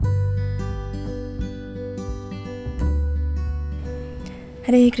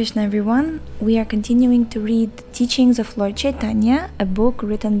Hare Krishna everyone, we are continuing to read Teachings of Lord Chaitanya, a book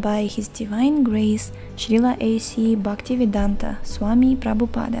written by His Divine Grace Srila A.C. Bhaktivedanta Swami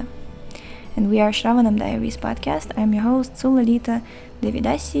Prabhupada. And we are Shravanam Diaries podcast. I'm your host Sulalita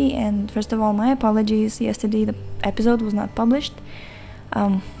Devidasi, and first of all, my apologies. Yesterday the episode was not published,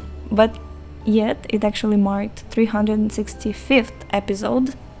 but yet it actually marked 365th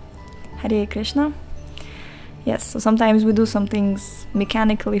episode. Hare Krishna. Yes, so sometimes we do some things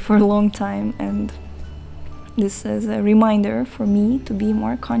mechanically for a long time, and this is a reminder for me to be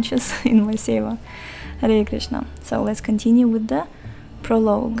more conscious in my seva. Hare Krishna. So let's continue with the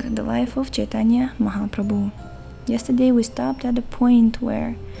prologue, the life of Chaitanya Mahaprabhu. Yesterday we stopped at the point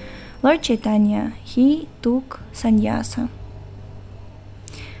where Lord Chaitanya, he took sannyasa.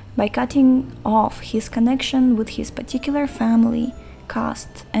 By cutting off his connection with his particular family,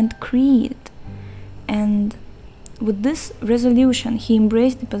 caste and creed, and with this resolution, he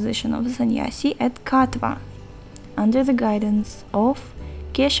embraced the position of a sannyasi at Katwa, under the guidance of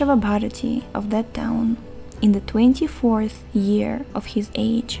Keshava Bharati of that town, in the 24th year of his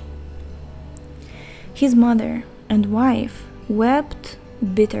age. His mother and wife wept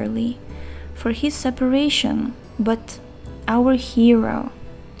bitterly for his separation, but our hero,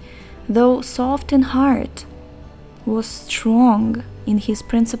 though soft in heart, was strong in his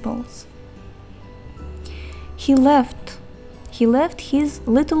principles. He left his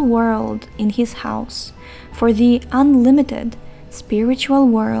little world in his house for the unlimited spiritual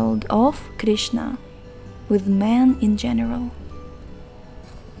world of Krishna, with man in general.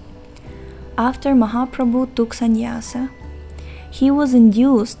 After Mahaprabhu took sannyasa, he was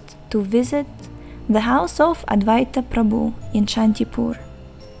induced to visit the house of Advaita Prabhu in Shantipur.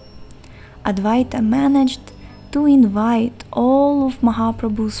 Advaita managed to invite all of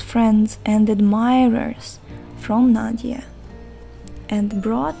Mahaprabhu's friends and admirers from Nadia, and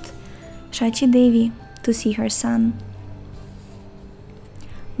brought Shachi Devi to see her son.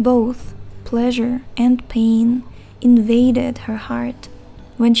 Both pleasure and pain invaded her heart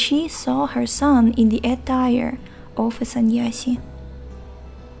when she saw her son in the attire of a sannyasi.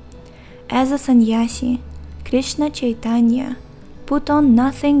 As a sannyasi, Krishna Chaitanya put on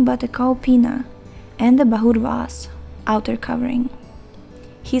nothing but a kaupina and a bahurvas, outer covering.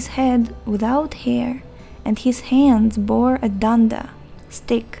 His head without hair, and his hands bore a danda,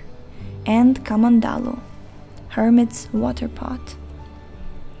 stick, and kamandalu, hermit's water pot.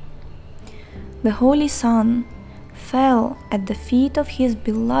 The holy son fell at the feet of his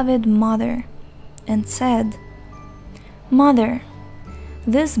beloved mother and said, "Mother,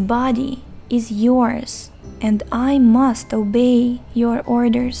 this body is yours, and I must obey your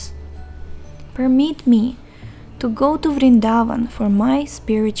orders. Permit me to go to Vrindavan for my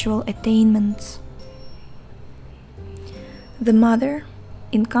spiritual attainments." The mother,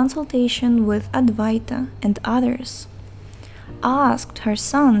 in consultation with Advaita and others, asked her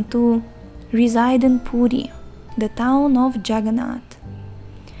son to reside in Puri, the town of Jagannath,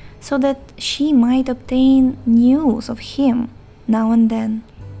 so that she might obtain news of him now and then.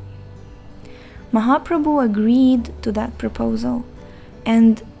 Mahaprabhu agreed to that proposal,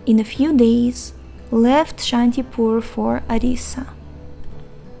 and in a few days left Shantipur for Arissa.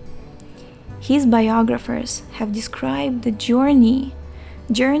 His biographers have described the journey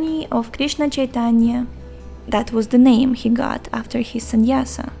of Krishna Chaitanya, that was the name he got after his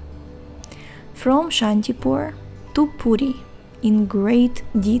sannyasa, from Shantipur to Puri in great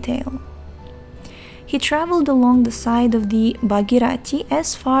detail. He traveled along the side of the Bhagirathi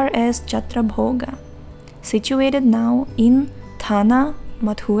as far as Chatrabhoga, situated now in Thana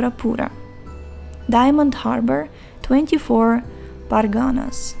Mathurapura, Diamond Harbor, 24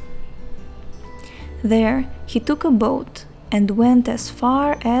 Parganas. There he took a boat and went as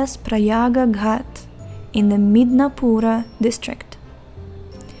far as Prayaga Ghat in the Midnapura district.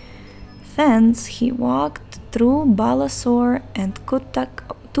 Thence he walked through Balasore and Kuttak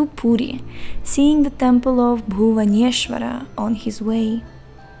to Puri, seeing the temple of Bhuvaneshwara on his way.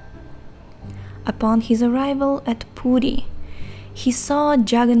 Upon his arrival at Puri, he saw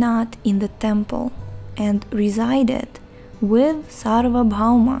Jagannath in the temple and resided with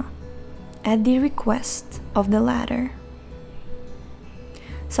Sarvabhauma at the request of the latter.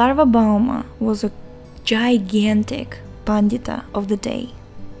 Sarvabhauma was a gigantic pandita of the day.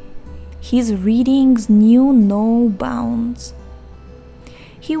 His readings knew no bounds.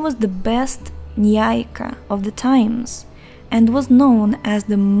 He was the best Nyayika of the times and was known as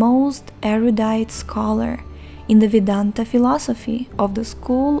the most erudite scholar in the Vedanta philosophy of the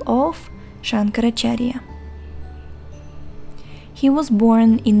school of Shankaracharya. He was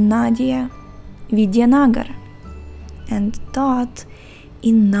born in Nadia, Vidyanagar, and taught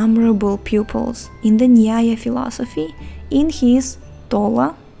innumerable pupils in the Nyaya philosophy in his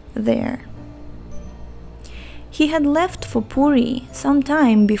Tola there. He had left for Puri some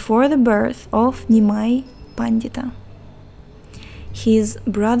time before the birth of Nimai Pandita. His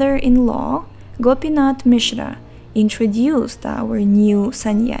brother-in-law, Gopinath Mishra, introduced our new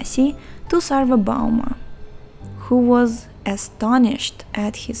sannyasi to Sarvabhauma, who was astonished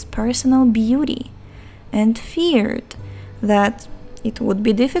at his personal beauty and feared that it would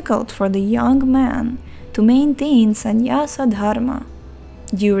be difficult for the young man to maintain sannyasa dharma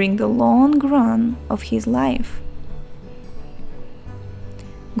during the long run of his life.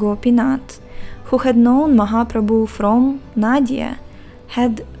 Gopinath, who had known Mahaprabhu from Nadia,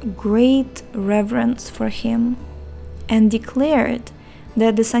 had great reverence for him and declared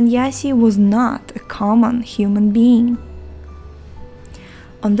that the sannyasi was not a common human being.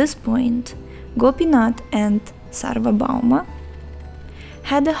 On this point, Gopinath and Sarvabhauma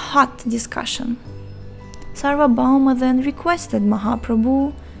had a hot discussion. Sarvabhauma then requested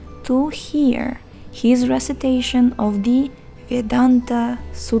Mahaprabhu to hear his recitation of the Vedanta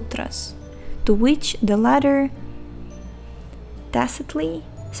Sutras, to which the latter tacitly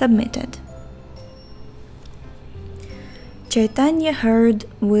submitted. Chaitanya heard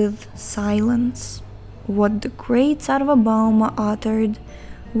with silence what the great Sarvabhauma uttered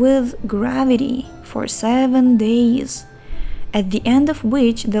with gravity for 7 days, at the end of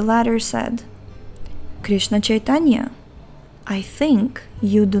which the latter said, "Krishna Chaitanya, I think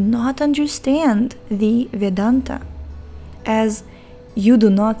you do not understand the Vedanta, as you do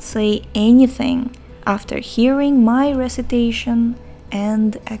not say anything after hearing my recitation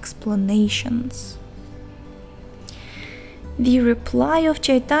and explanations." The reply of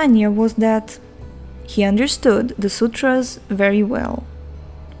Chaitanya was that he understood the sutras very well,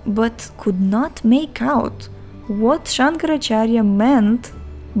 but could not make out what Shankaracharya meant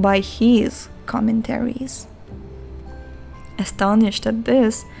by his commentaries. Astonished at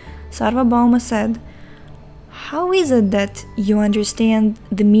this, Sarvabhauma said, "How is it that you understand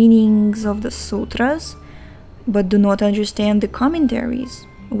the meanings of the sutras, but do not understand the commentaries,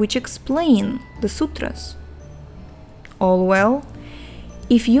 which explain the sutras?" "All well.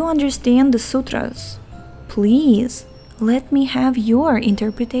 If you understand the sutras, please let me have your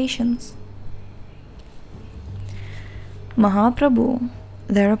interpretations." Mahaprabhu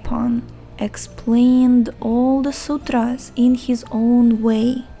thereupon explained all the sutras in his own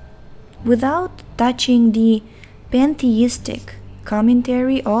way, without touching the pantheistic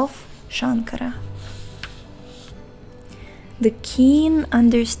commentary of Shankara. The keen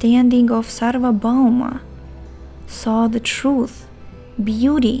understanding of Sarvabhauma saw the truth,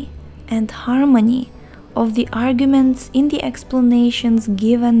 beauty, and harmony of the arguments in the explanations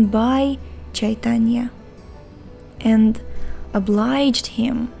given by Chaitanya, and obliged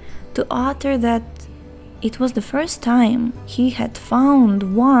him to utter that it was the first time he had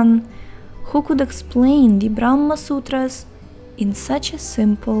found one who could explain the Brahma Sutras in such a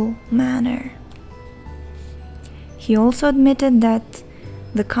simple manner. He also admitted that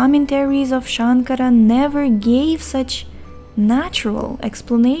the commentaries of Shankara never gave such natural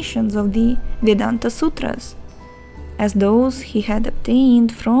explanations of the Vedanta Sutras as those he had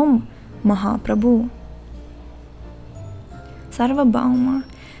obtained from Mahaprabhu. Sarvabhauma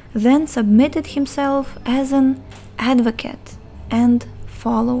then submitted himself as an advocate and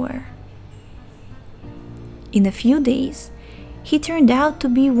follower. In a few days, he turned out to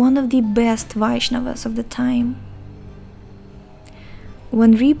be one of the best Vaishnavas of the time.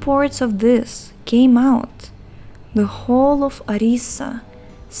 When reports of this came out, the whole of Orissa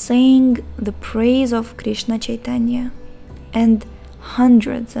sang the praise of Krishna Chaitanya, and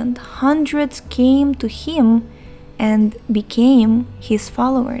hundreds came to him and became his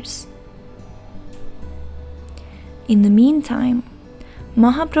followers. In the meantime,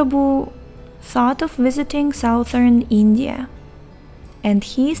 Mahaprabhu thought of visiting southern India, and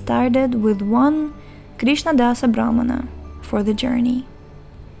he started with one Krishnadasa Brahmana for the journey.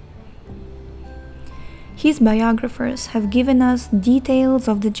 His biographers have given us details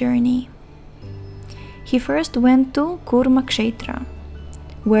of the journey. He first went to Kurmakshetra,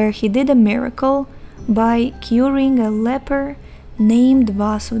 where he did a miracle by curing a leper named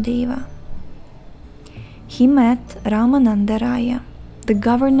Vasudeva. He met Ramananda Raya, the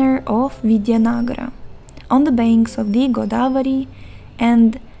governor of Vidyanagara, on the banks of the Godavari,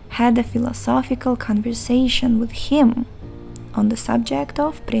 and had a philosophical conversation with him on the subject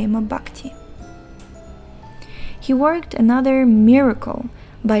of Prema Bhakti. He worked another miracle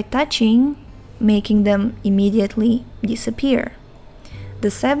by touching, making them immediately disappear,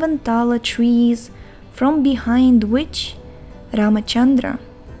 the 7 tala trees from behind which Ramachandra,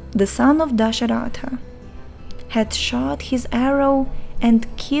 the son of Dasharatha, had shot his arrow and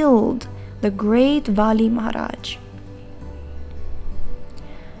killed the great Vali Maharaj.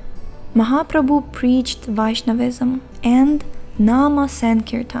 Mahaprabhu preached Vaishnavism and Nama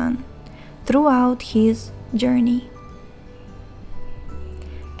Sankirtan throughout his journey.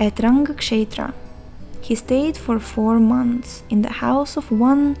 At Rangakshetra, he stayed for 4 months in the house of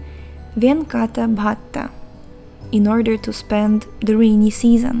one Venkata Bhatta in order to spend the rainy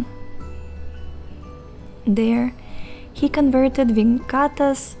season. There, he converted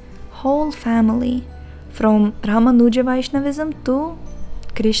Venkata's whole family from Ramanuja Vaishnavism to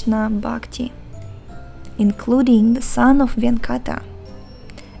Krishna Bhakti, including the son of Venkata,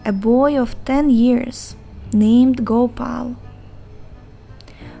 a boy of 10 years named Gopal,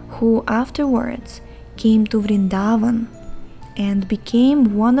 who afterwards came to Vrindavan and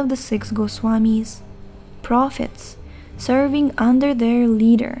became one of the 6 Goswamis, prophets, serving under their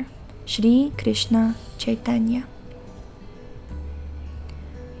leader, Sri Krishna Chaitanya.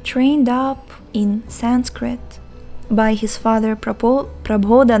 Trained up in Sanskrit by his father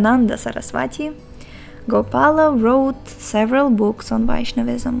Prabodhananda Saraswati, Gopala wrote several books on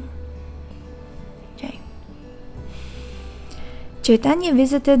Vaishnavism. Chaitanya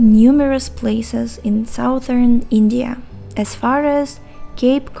visited numerous places in southern India as far as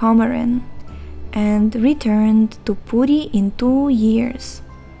Cape Comorin and returned to Puri in 2 years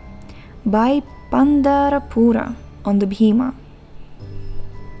by Pandarapura on the Bhima.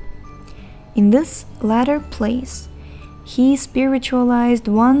 In this latter place, he spiritualized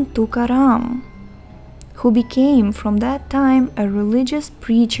one Tukaram, who became from that time a religious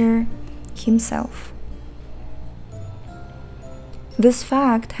preacher himself. This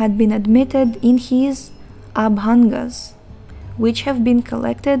fact had been admitted in his Abhangas, which have been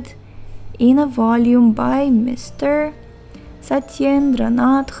collected in a volume by Mr.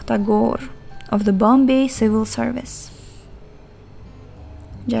 Satyendranath Tagore of the Bombay Civil Service.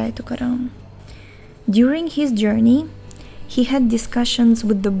 Jai Tukaram. During his journey, he had discussions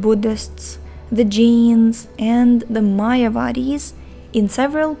with the Buddhists, the Jains, and the Mayavadis in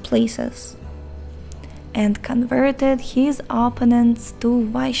several places, and converted his opponents to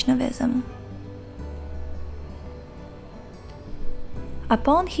Vaishnavism.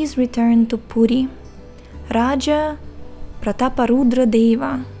 Upon his return to Puri, Raja Prataparudra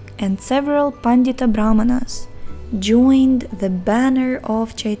Deva and several Pandita Brahmanas joined the banner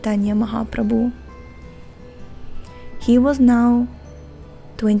of Chaitanya Mahaprabhu. He was now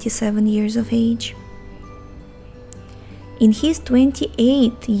 27 years of age. In his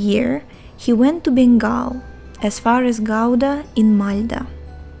 28th year, he went to Bengal as far as Gauda in Malda.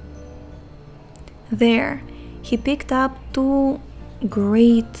 There, he picked up 2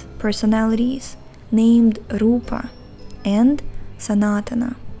 great personalities named Rupa and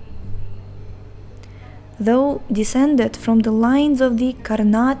Sanatana. Though descended from the lines of the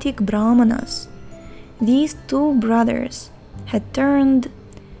Carnatic Brahmanas, these 2 brothers had turned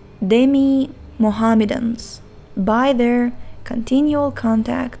demi-Mohammedans by their continual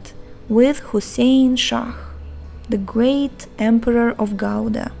contact with Hussein Shah, the great emperor of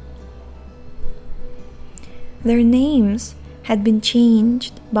Gauda. Their names had been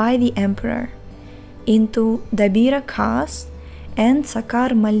changed by the emperor into Dabira Khas and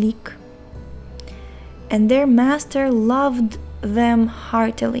Sakar Malik, and their master loved them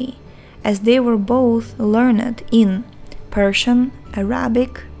heartily, as they were both learned in Persian,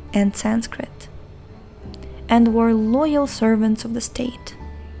 Arabic, and Sanskrit, and were loyal servants of the state.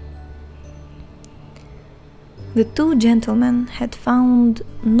 The 2 gentlemen had found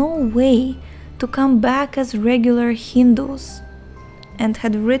no way to come back as regular Hindus and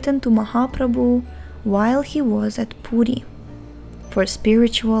had written to Mahaprabhu while he was at Puri for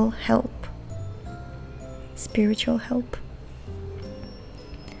spiritual help.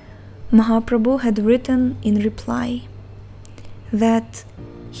 Mahaprabhu had written in reply that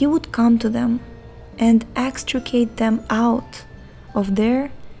he would come to them and extricate them out of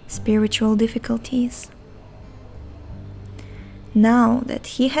their spiritual difficulties. Now that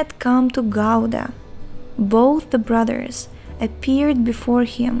he had come to Gauda, both the brothers appeared before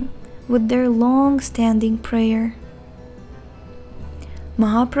him with their long-standing prayer.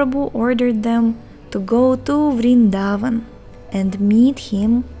 Mahaprabhu ordered them to go to Vrindavan and meet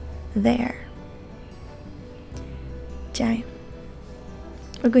him there. Jai.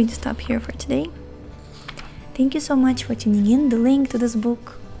 We're going to stop here for today. Thank you so much for tuning in. The link to this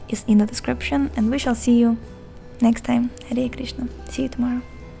book is in the description, and we shall see you next time. Hare Krishna. See you tomorrow.